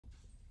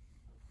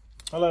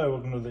Hello,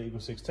 welcome to the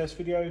EagleSix test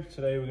video.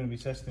 Today we're going to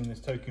be testing this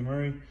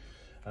Devgru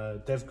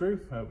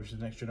which is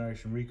the next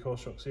generation recoil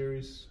shock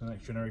series. The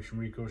next generation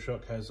recoil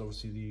shock has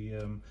obviously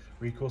the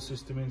recoil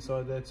system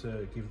inside there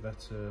to give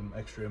that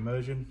extra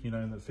immersion, you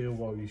know, in the field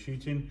while you're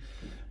shooting.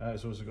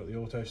 It's also got the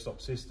auto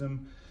stop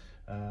system,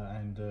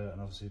 and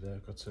obviously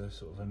they've got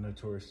sort of a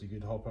notoriously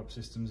good hop up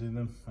systems in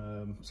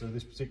them. So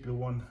this particular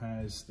one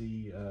has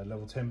the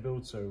level 10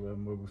 build, so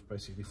we've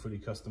basically fully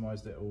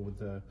customized it all with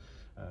the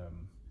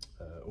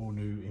all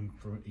new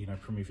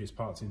Prometheus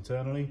parts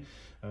internally.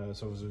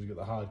 So obviously we've got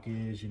the hard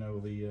gears, you know, all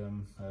the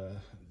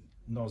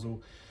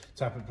nozzle,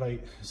 tappet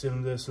plate,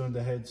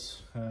 cylinder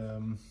heads,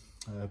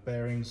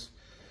 bearings,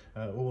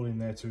 all in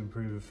there to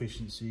improve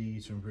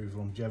efficiency, to improve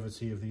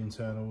longevity of the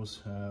internals,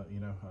 you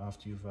know,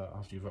 after you've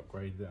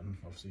upgraded them,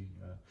 obviously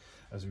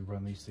as we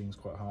run these things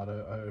quite hard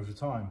over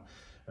time.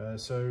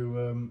 It's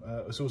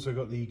also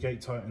got the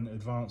Gate Titan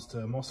Advanced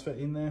MOSFET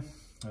in there,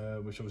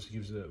 which obviously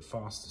gives it a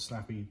fast,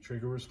 snappy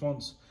trigger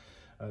response.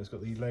 It's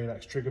got the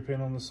laylax trigger pin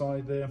on the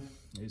side there.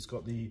 It's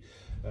got the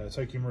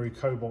Tokyo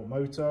cobalt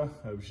motor,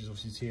 which is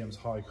obviously TM's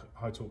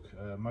high torque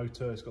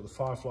motor. It's got the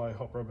Firefly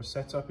Hop Rubber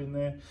setup in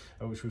there,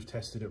 which we've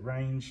tested at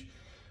range.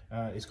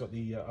 It's got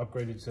the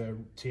upgraded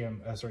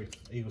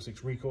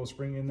EagleSix recoil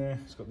spring in there.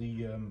 It's got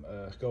the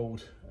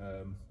gold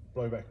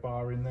blowback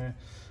bar in there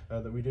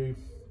that we do.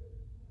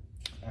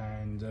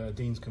 And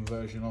Dean's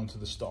conversion onto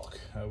the stock,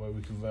 where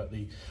we convert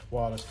the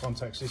wireless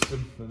contact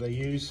system that they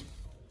use.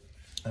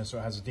 So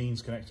it has a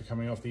Dean's connector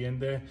coming off the end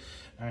there,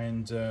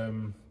 and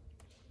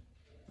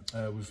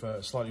we've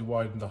slightly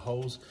widened the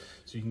holes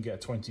so you can get a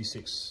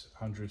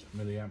 2600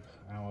 milliamp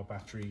hour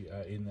battery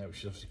in there, which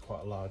is obviously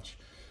quite a large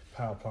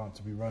power plant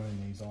to be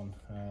running these on.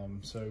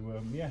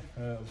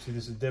 Obviously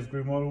this is a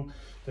Devgru model.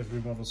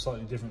 Devgru model is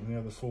slightly different than the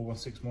other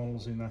 416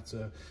 models in that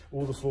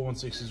all the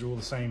 416s are all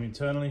the same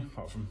internally,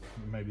 apart from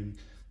maybe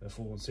the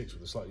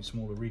 416 with a slightly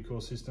smaller recoil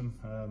system.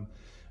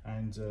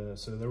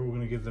 So they're all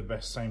going to give the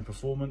best same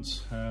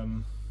performance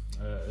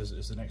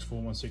as the next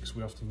 416.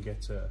 We often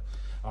get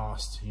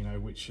asked, you know,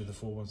 which of the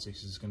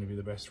 416 is going to be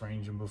the best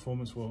range and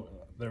performance. Well,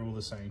 they're all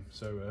the same.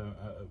 So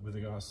with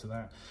regards to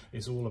that,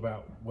 it's all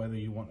about whether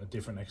you want a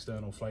different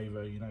external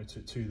flavour, you know,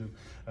 to them.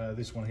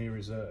 This one here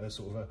is a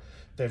sort of a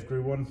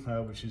Devgru one,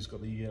 which has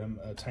got the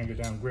Tango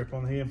down grip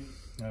on here.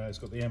 It's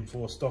got the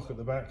M4 stock at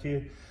the back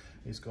here.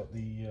 It's got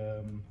the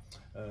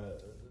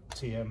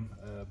TM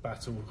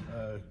battle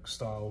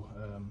style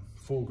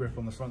foregrip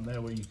on the front there,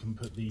 where you can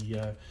put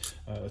the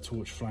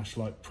torch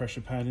flashlight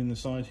pressure pad in the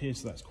side here,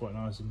 so that's quite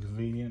nice and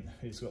convenient.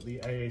 It's got the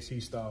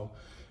AAC style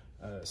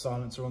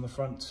silencer on the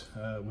front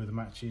with a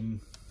matching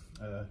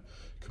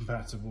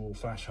compatible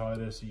flash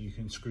hider, so you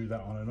can screw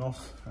that on and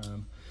off.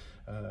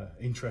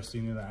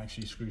 Interestingly, that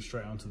actually screws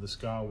straight onto the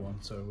SCAR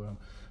one, so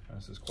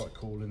it's quite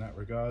cool in that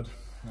regard.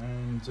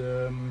 And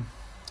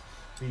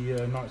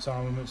the Knights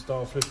Armament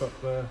style flip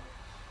up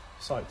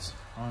sights,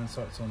 iron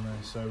sights on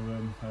there. So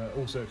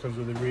also it comes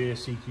with a rear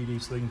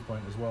CQD sling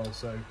point as well.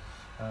 So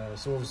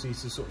obviously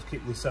to sort of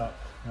kick this up,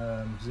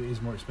 because it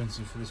is more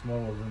expensive for this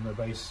model than the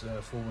base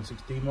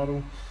 416D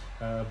model,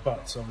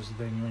 but obviously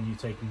then when you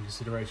take into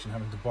consideration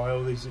having to buy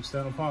all these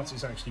external parts,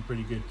 it's actually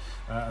pretty good.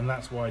 And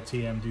that's why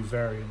TM do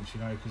variants,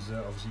 you know, because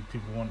obviously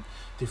people want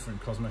different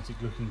cosmetic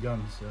looking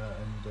guns,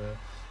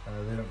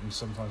 they don't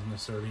sometimes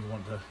necessarily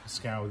want to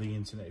scour the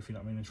internet, if you know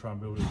what I mean, and try and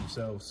build it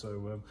themselves.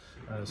 So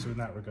in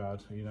that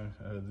regard, you know,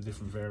 the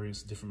different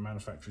variants different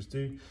manufacturers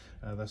do,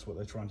 that's what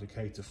they're trying to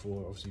cater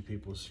for, obviously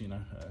people's, you know,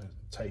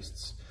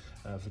 tastes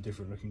for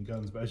different looking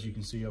guns. But as you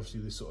can see, obviously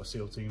this sort of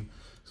SEAL team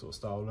sort of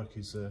style look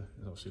is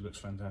obviously looks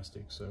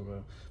fantastic.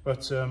 So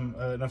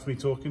enough of me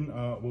talking.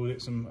 We'll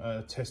get some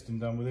testing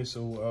done with this.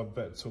 So I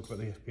better talk about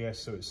the FPS.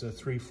 So it's a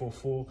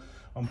 344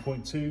 on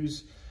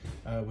 0.2s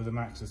with a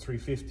max of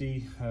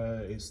 350.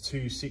 It's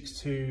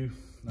 262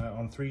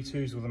 on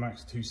 3.2s with a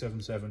max of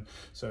 277.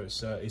 So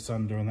it's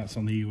under, and that's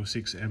on the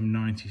EagleSix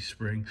M90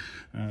 spring.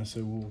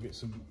 So we'll get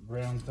some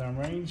rounds down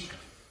range.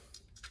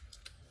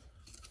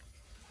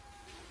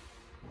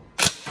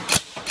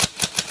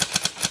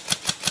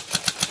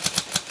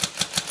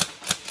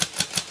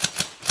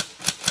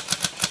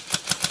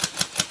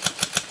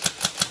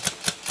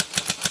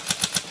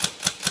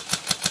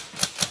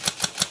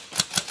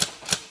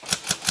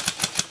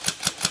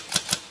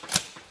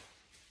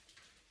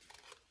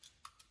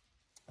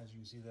 As you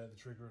can see there, the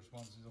trigger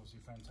response is obviously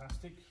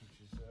fantastic,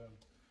 which is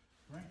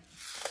great.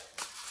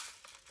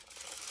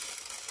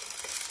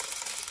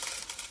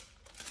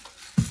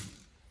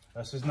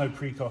 So there's no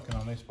pre-cocking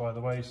on this, by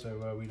the way,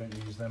 so we don't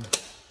use them.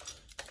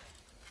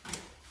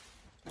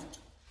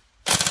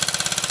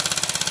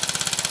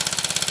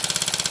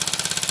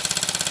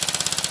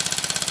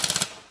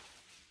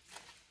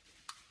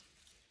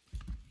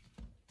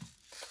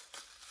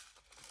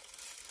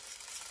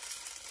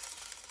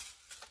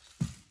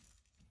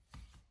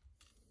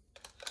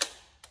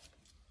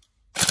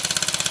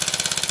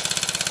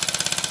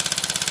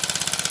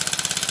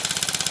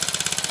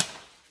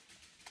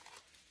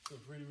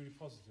 Feels really, really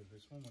positive,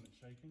 this one, when it's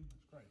shaking.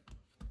 It's great.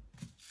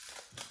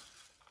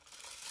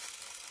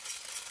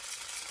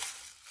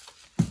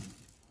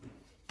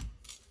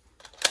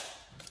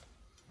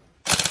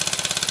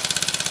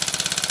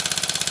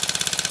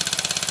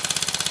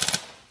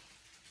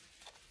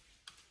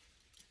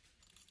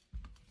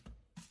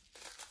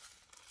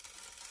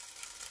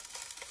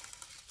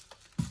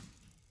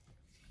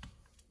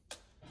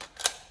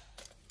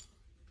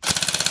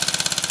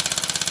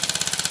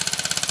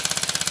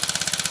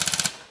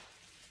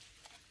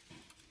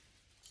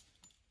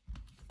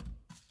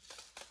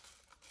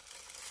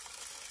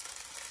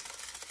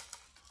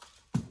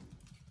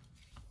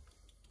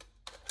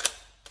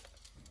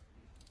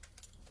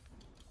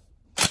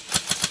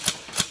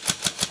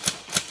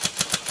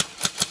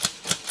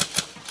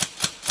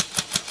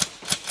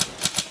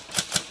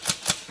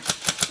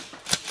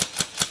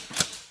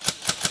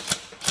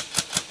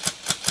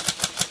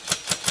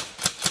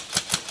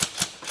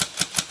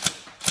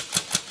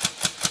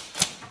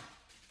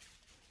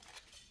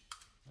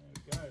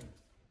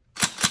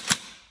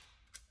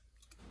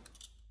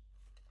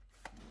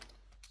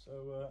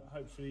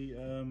 hopefully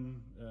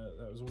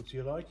that was all to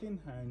your liking,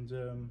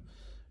 and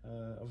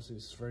obviously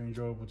it's very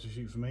enjoyable to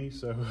shoot for me,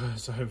 so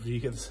so hopefully you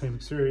get the same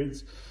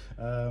experience.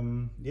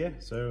 Yeah,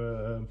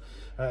 so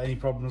any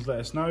problems, let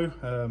us know.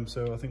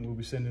 So I think we'll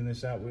be sending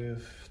this out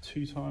with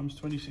 2 times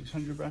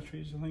 2600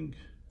 batteries, I think.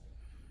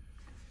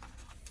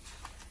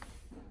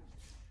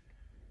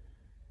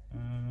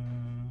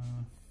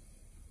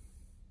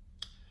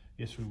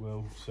 Yes, we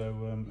will. So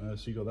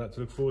so you got that to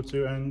look forward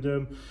to,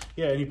 and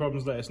yeah, any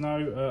problems, let us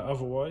know.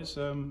 Otherwise,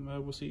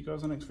 we'll see you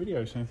guys in the next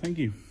video. So thank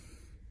you.